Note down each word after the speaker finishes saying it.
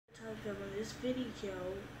filming this video,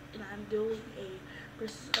 and I'm doing a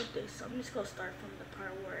Christmas update. So I'm just gonna start from the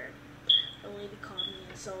part where the lady called me,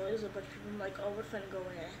 and so it was a bunch of people like, oh, we're finna go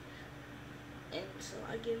in. And so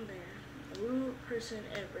I get in there, rude person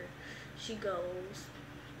ever. She goes,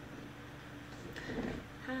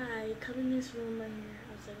 hi, come in this room right here.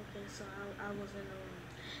 I was like, okay, so I was in the room.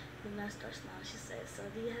 Then I start smiling. She said, so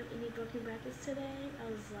do you have any broken brackets today? I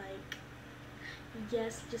was like,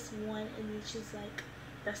 yes, just one. And then she's like,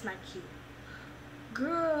 that's not cute.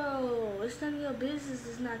 Girl, it's none of your business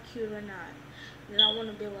it's not cute or not. Then I want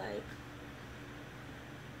to be like,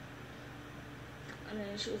 and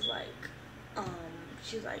then she was like,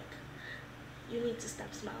 you need to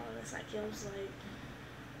stop smiling. It's like, I was like,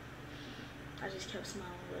 I just kept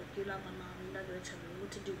smiling, like, you're not my mom, you're not gonna tell me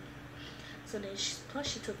what to do. So then plus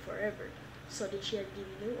she took forever. So then she had to give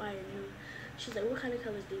me new iron, she's like, what kind of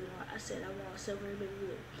colors do you want? I said, I want silver and baby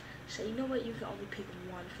blue. She said, you know what, you can only pick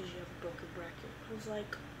one because you have a broken bracket. I was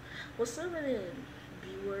like, well, silver then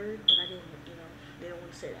B word, but I didn't, they don't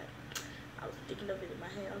want to say that. I was thinking of it in my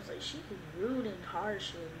head. I was like, she's rude and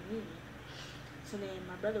harsh and mean. So then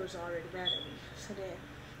my brother was already mad at me. So then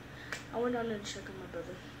I went down there to check on my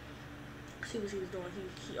brother, see what he was doing.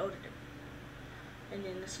 He ordered him. And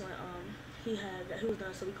then this one, he was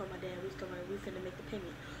done, so we called my dad. We finna make the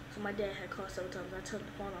payment. So my dad had called several times. I turned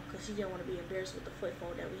the phone off because he didn't want to be embarrassed with the flip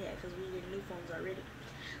phone that we had because we had new phones already.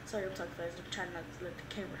 Sorry, I'm talking fast. I'm trying not to let the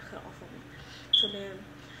camera cut off on me. So then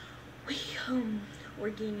we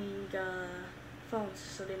were getting phones.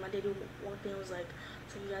 So then my daddy walked in and was like,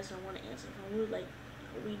 so you guys don't want to answer the phone? We were like,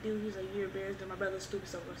 we do. He's like, you're embarrassed. And my brother's stupid,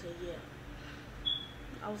 so I said, yeah.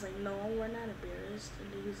 I was like, no, we're not embarrassed.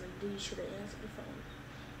 And then he was like, dude, you should have answered the phone.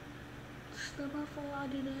 It's not my fault I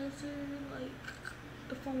didn't answer. Like,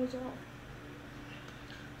 the phone was off.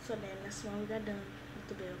 So then that's when we got done with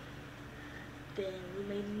the bill. Then we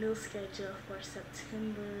made a new schedule for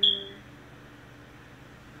September.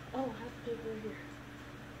 Oh, I have the paper here.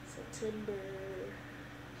 September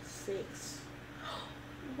 6th.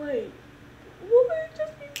 Wait, what?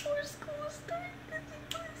 Just before school starts?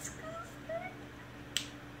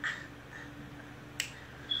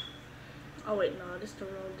 Oh wait, no, this is the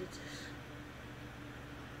wrong digits.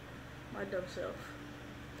 My dumb self.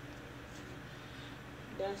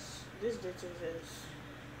 This digit is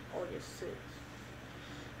August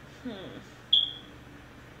 6th.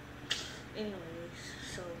 Anyways,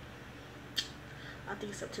 so I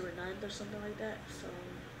think it's September 9th or something like that. So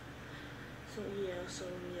yeah,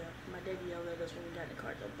 my daddy yelled at us when we got in the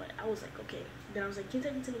car though, but I was like, okay. Then I was like, can you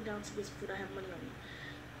take me to McDonald's to get some food? I have money on me.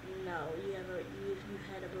 No, you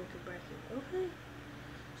had a broken bracket. Okay.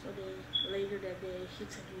 So then later that day, he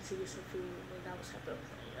took me to get some food, and I was happy.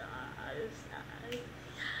 I was like,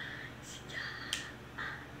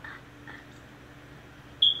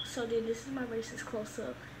 so then this is my racist close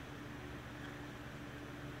up.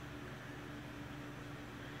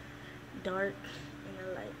 Dark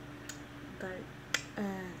and light. Dark.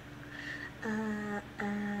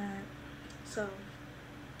 So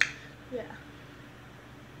yeah.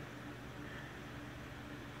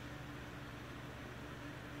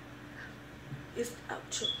 It's the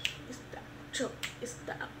outro. It's the outro. It's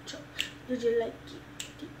the outro. Did you like it?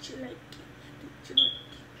 Did you like it? Did you like it?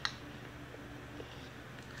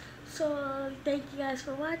 So thank you guys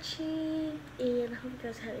for watching, and I hope you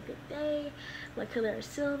guys had a good day. My color is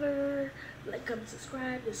silver. Like, comment,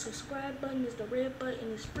 subscribe. The subscribe button is the red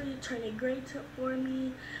button. It's free. Turn it gray for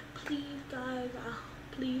me, please, guys.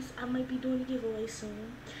 Please, I might be doing a giveaway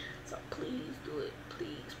soon, so please do it.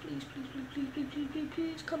 Please,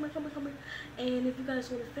 come here. And if you guys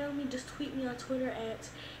want to film me, just tweet me on Twitter at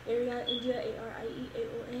Ariana India,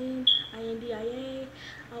 ARIEAON INDIA.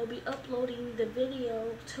 I'll be uploading the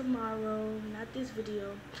video tomorrow, not this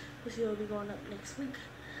video. This video will be going up next week.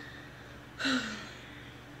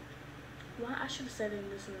 Well, I should have said in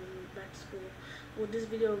this one back to school. Well, this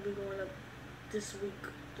video will be going up this week.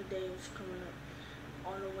 The day is coming up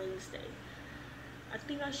on a Wednesday. I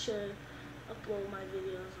think I should upload my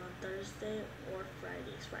videos on Thursday or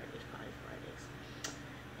Fridays. Probably Fridays.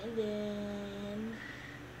 And then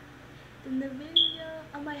in the video,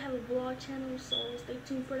 I might have a vlog channel, so stay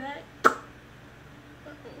tuned for that.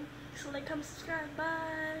 So like, comment, subscribe.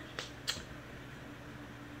 Bye.